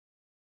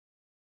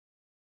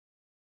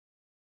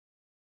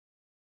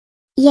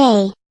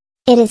Yay!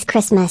 It is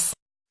Christmas.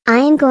 I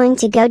am going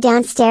to go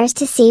downstairs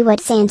to see what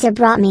Santa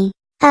brought me.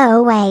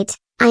 Oh wait,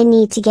 I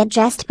need to get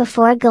dressed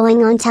before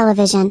going on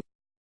television.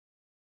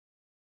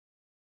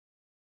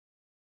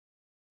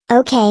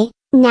 Okay,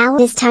 now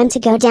it is time to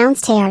go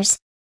downstairs.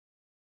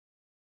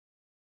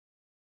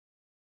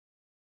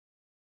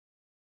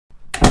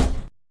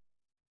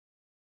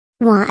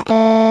 What?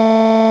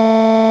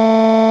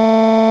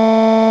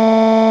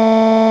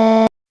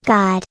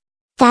 God.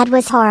 That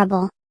was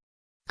horrible.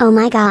 Oh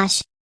my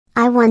gosh.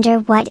 I wonder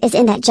what is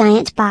in that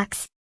giant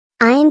box.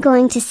 I am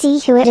going to see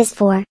who it is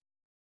for.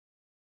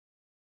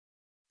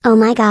 Oh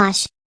my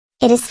gosh.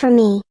 It is for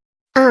me.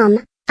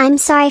 I'm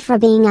sorry for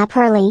being up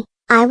early.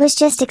 I was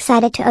just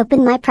excited to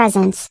open my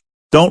presents.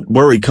 Don't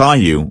worry,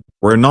 Caillou,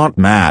 we're not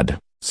mad.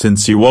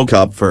 Since you woke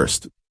up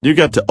first, you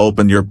get to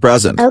open your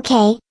present.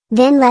 Okay,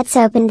 then let's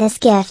open this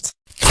gift.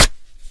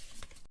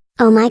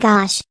 Oh my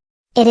gosh.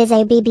 It is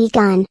a BB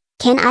gun.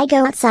 Can I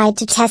go outside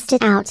to test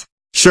it out?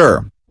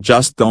 Sure,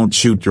 just don't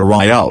shoot your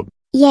eye out.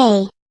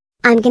 Yay.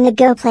 I'm gonna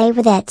go play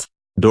with it.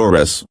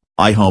 Doris,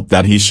 I hope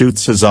that he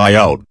shoots his eye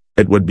out.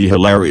 It would be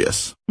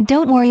hilarious.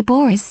 Don't worry,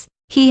 Boris.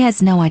 He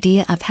has no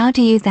idea of how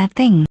to use that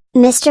thing.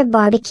 Mr.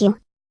 Barbecue.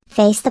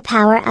 Face the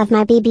power of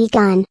my BB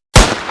gun.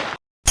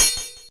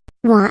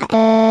 What?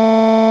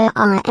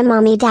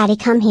 Mommy, Daddy,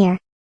 come here.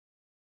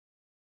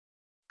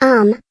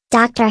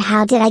 Doctor,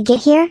 how did I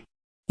get here?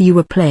 You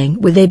were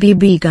playing with a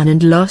BB gun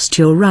and lost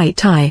your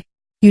right eye.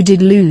 You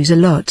did lose a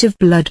lot of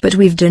blood, but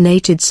we've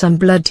donated some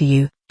blood to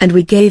you, and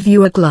we gave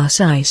you a glass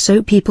eye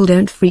so people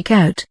don't freak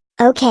out.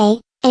 Okay,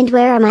 and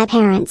where are my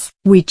parents?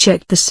 We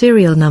checked the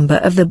serial number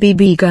of the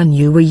BB gun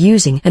you were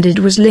using and it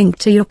was linked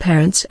to your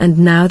parents, and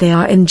now they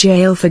are in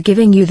jail for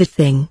giving you the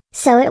thing.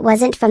 So it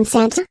wasn't from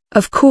Santa?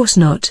 Of course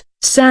not.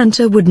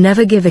 Santa would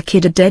never give a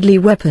kid a deadly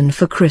weapon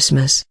for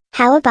Christmas.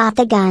 How about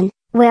the gun?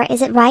 Where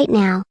is it right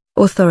now?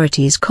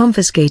 Authorities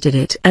confiscated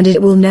it and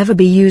it will never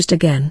be used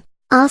again.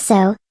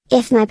 Also,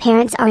 if my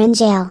parents are in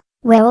jail,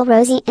 where will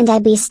Rosie and I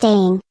be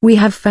staying? We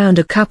have found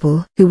a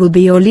couple who will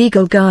be your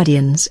legal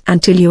guardians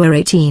until you are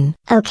 18.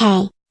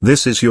 Okay.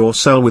 This is your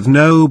cell with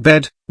no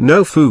bed,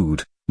 no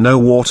food, no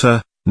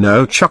water,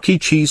 no Chuck E.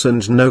 Cheese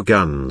and no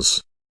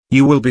guns.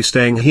 You will be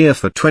staying here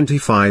for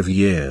 25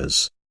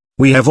 years.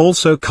 We have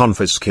also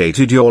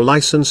confiscated your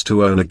license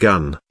to own a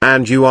gun,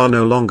 and you are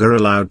no longer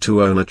allowed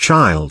to own a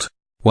child.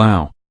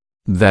 Wow.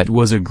 That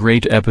was a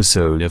great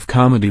episode of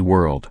Comedy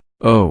World.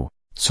 Oh,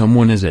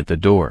 someone is at the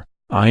door.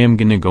 I am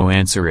gonna go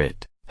answer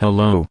it.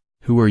 Hello,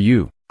 who are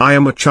you? I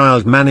am a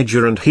child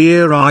manager and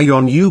here are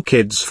your new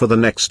kids for the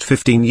next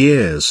 15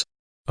 years.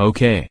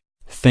 Okay,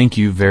 thank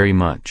you very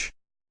much.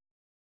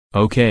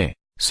 Okay,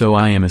 so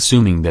I am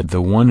assuming that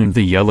the one in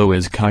the yellow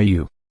is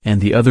Caillou, and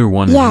the other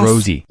one is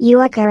Rosie. Yes, you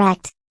are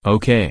correct.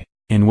 Okay,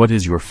 and what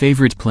is your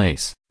favorite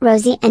place?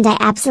 Rosie and I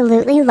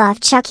absolutely love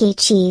Chuck E.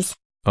 Cheese.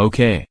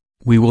 Okay,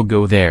 we will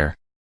go there.